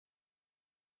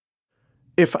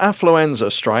If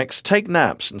affluenza strikes, take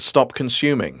naps and stop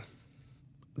consuming.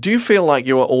 Do you feel like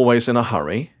you are always in a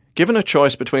hurry? Given a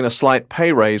choice between a slight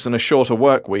pay raise and a shorter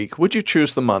work week, would you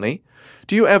choose the money?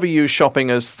 Do you ever use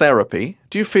shopping as therapy?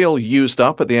 Do you feel used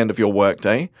up at the end of your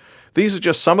workday? These are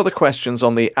just some of the questions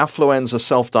on the Affluenza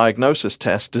Self-Diagnosis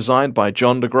Test designed by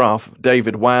John de Graaf,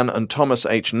 David Wan, and Thomas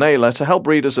H. Naylor to help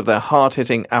readers of their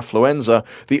hard-hitting affluenza,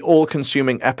 the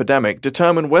all-consuming epidemic,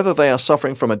 determine whether they are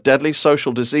suffering from a deadly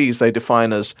social disease they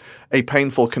define as a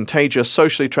painful, contagious,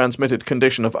 socially transmitted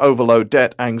condition of overload,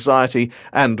 debt, anxiety,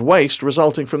 and waste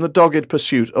resulting from the dogged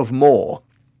pursuit of more.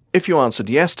 If you answered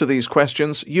yes to these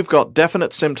questions, you've got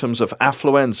definite symptoms of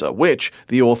affluenza, which,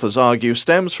 the authors argue,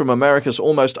 stems from America's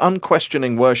almost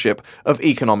unquestioning worship of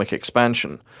economic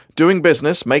expansion. Doing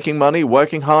business, making money,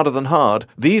 working harder than hard,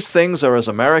 these things are as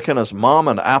American as mom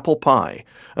and apple pie.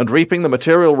 And reaping the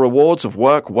material rewards of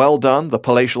work well done, the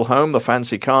palatial home, the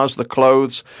fancy cars, the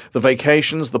clothes, the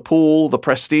vacations, the pool, the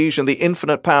prestige, and the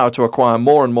infinite power to acquire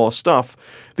more and more stuff,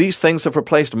 these things have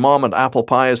replaced mom and apple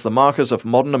pie as the markers of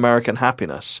modern American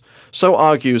happiness. So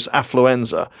argues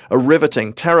Affluenza, a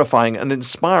riveting, terrifying, and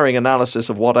inspiring analysis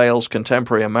of what ails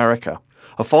contemporary America.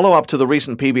 A follow-up to the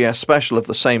recent PBS special of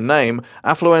the same name,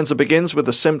 Affluenza begins with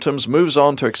the symptoms, moves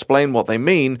on to explain what they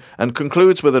mean, and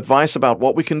concludes with advice about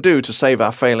what we can do to save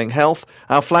our failing health,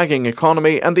 our flagging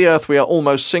economy, and the earth we are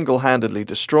almost single-handedly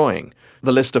destroying.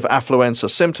 The list of affluenza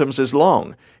symptoms is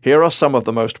long. Here are some of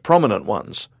the most prominent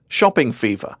ones. Shopping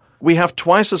fever. We have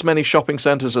twice as many shopping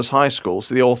centers as high schools,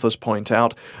 the authors point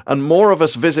out, and more of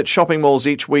us visit shopping malls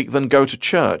each week than go to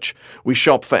church. We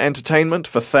shop for entertainment,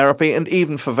 for therapy, and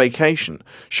even for vacation.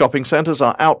 Shopping centers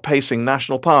are outpacing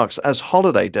national parks as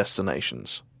holiday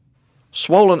destinations.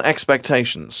 Swollen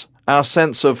expectations. Our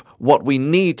sense of what we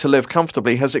need to live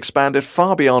comfortably has expanded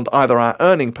far beyond either our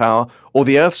earning power or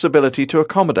the Earth's ability to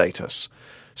accommodate us.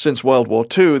 Since World War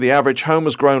II, the average home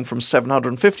has grown from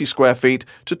 750 square feet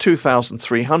to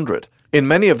 2,300. In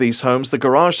many of these homes, the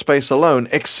garage space alone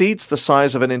exceeds the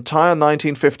size of an entire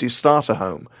 1950s starter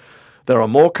home. There are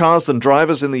more cars than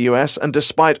drivers in the US, and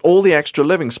despite all the extra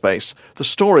living space, the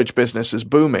storage business is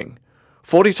booming.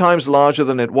 40 times larger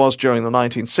than it was during the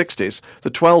 1960s,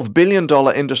 the $12 billion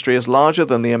industry is larger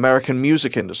than the American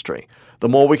music industry. The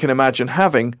more we can imagine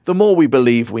having, the more we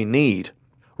believe we need.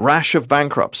 Rash of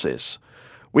bankruptcies.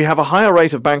 We have a higher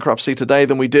rate of bankruptcy today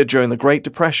than we did during the Great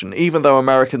Depression, even though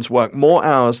Americans work more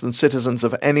hours than citizens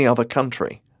of any other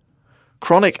country.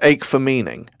 Chronic ache for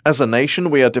meaning. As a nation,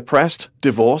 we are depressed,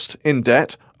 divorced, in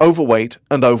debt, overweight,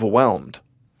 and overwhelmed.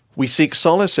 We seek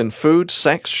solace in food,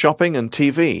 sex, shopping, and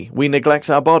TV. We neglect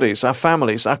our bodies, our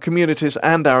families, our communities,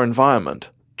 and our environment.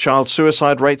 Child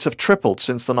suicide rates have tripled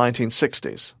since the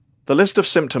 1960s. The list of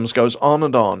symptoms goes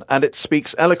on, and it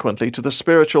speaks eloquently to the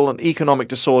spiritual and economic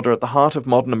disorder at the heart of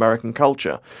modern American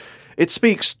culture. It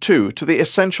speaks, too, to the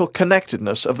essential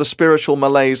connectedness of the spiritual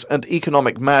malaise and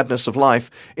economic madness of life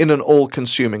in an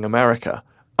all-consuming America.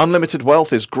 Unlimited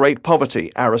wealth is great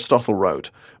poverty, Aristotle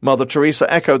wrote. Mother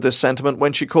Teresa echoed this sentiment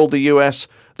when she called the U.S.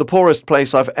 the poorest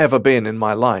place I've ever been in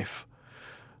my life.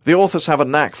 The authors have a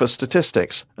knack for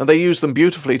statistics, and they use them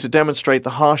beautifully to demonstrate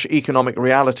the harsh economic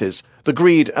realities, the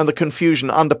greed and the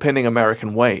confusion underpinning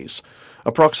American ways.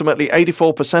 Approximately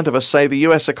 84% of us say the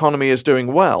U.S. economy is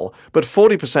doing well, but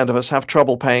 40% of us have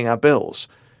trouble paying our bills.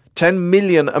 10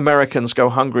 million Americans go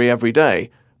hungry every day,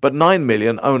 but 9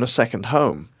 million own a second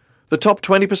home. The top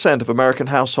 20% of American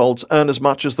households earn as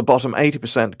much as the bottom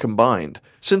 80% combined.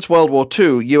 Since World War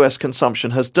II, U.S.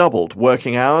 consumption has doubled,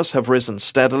 working hours have risen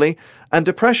steadily, and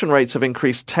depression rates have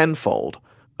increased tenfold.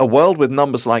 A world with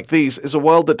numbers like these is a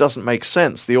world that doesn't make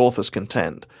sense, the authors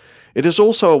contend. It is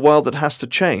also a world that has to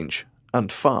change,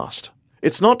 and fast.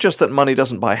 It's not just that money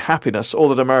doesn't buy happiness or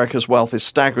that America's wealth is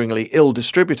staggeringly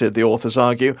ill-distributed, the authors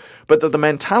argue, but that the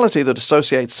mentality that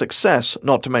associates success,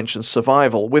 not to mention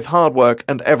survival, with hard work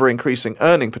and ever-increasing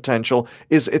earning potential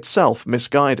is itself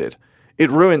misguided. It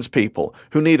ruins people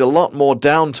who need a lot more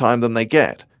downtime than they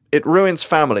get. It ruins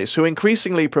families who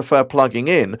increasingly prefer plugging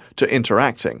in to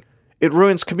interacting. It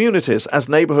ruins communities as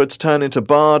neighborhoods turn into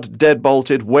barred,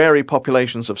 dead-bolted, wary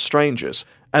populations of strangers.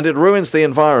 And it ruins the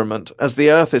environment as the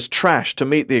earth is trashed to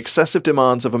meet the excessive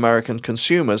demands of American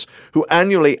consumers who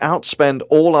annually outspend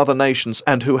all other nations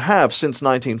and who have, since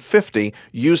 1950,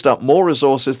 used up more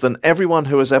resources than everyone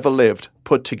who has ever lived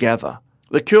put together.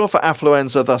 The cure for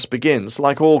affluenza thus begins,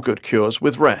 like all good cures,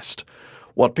 with rest.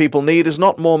 What people need is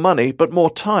not more money, but more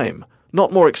time.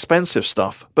 Not more expensive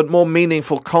stuff, but more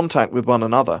meaningful contact with one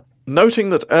another. Noting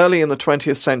that early in the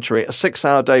 20th century a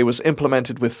 6-hour day was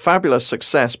implemented with fabulous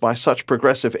success by such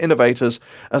progressive innovators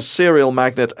as cereal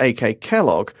magnate A.K.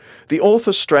 Kellogg, the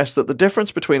authors stressed that the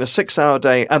difference between a 6-hour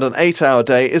day and an 8-hour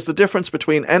day is the difference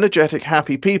between energetic,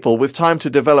 happy people with time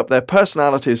to develop their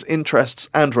personalities, interests,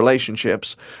 and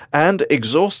relationships, and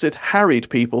exhausted, harried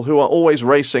people who are always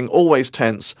racing, always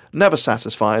tense, never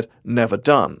satisfied, never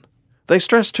done. They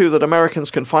stress too that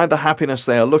Americans can find the happiness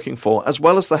they are looking for as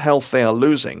well as the health they are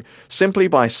losing simply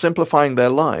by simplifying their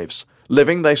lives.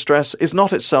 Living, they stress, is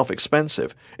not itself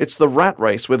expensive. It's the rat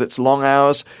race with its long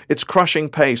hours, its crushing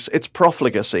pace, its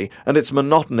profligacy, and its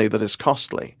monotony that is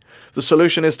costly. The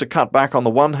solution is to cut back on the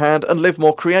one hand and live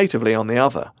more creatively on the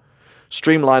other.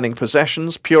 Streamlining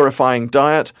possessions, purifying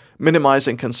diet,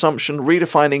 minimizing consumption,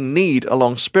 redefining need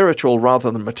along spiritual rather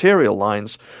than material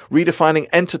lines, redefining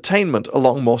entertainment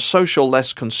along more social,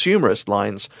 less consumerist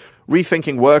lines,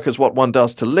 rethinking work as what one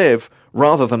does to live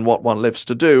rather than what one lives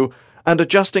to do, and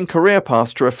adjusting career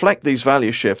paths to reflect these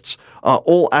value shifts are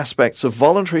all aspects of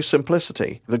voluntary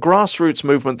simplicity. The grassroots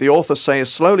movement, the authors say,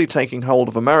 is slowly taking hold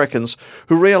of Americans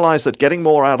who realize that getting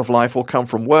more out of life will come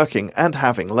from working and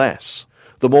having less.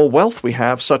 The more wealth we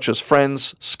have, such as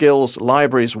friends, skills,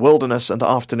 libraries, wilderness, and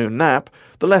afternoon nap,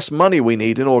 the less money we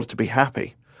need in order to be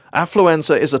happy.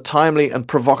 Affluenza is a timely and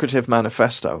provocative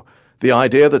manifesto. The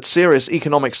idea that serious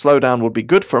economic slowdown would be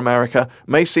good for America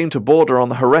may seem to border on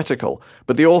the heretical,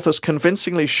 but the authors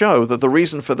convincingly show that the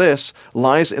reason for this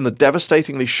lies in the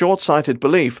devastatingly short-sighted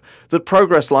belief that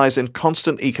progress lies in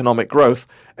constant economic growth,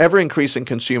 ever-increasing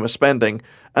consumer spending,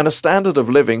 and a standard of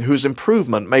living whose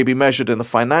improvement may be measured in the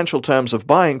financial terms of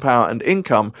buying power and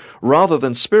income rather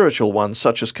than spiritual ones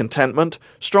such as contentment,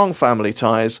 strong family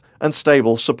ties, and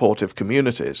stable, supportive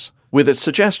communities. With its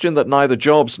suggestion that neither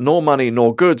jobs nor money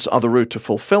nor goods are the route to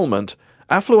fulfillment,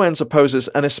 Affluenza poses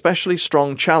an especially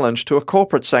strong challenge to a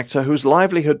corporate sector whose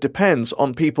livelihood depends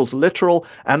on people's literal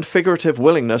and figurative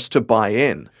willingness to buy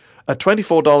in. At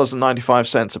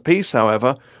 $24.95 apiece,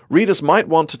 however, readers might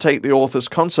want to take the author's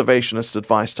conservationist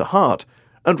advice to heart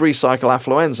and recycle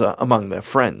Affluenza among their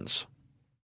friends.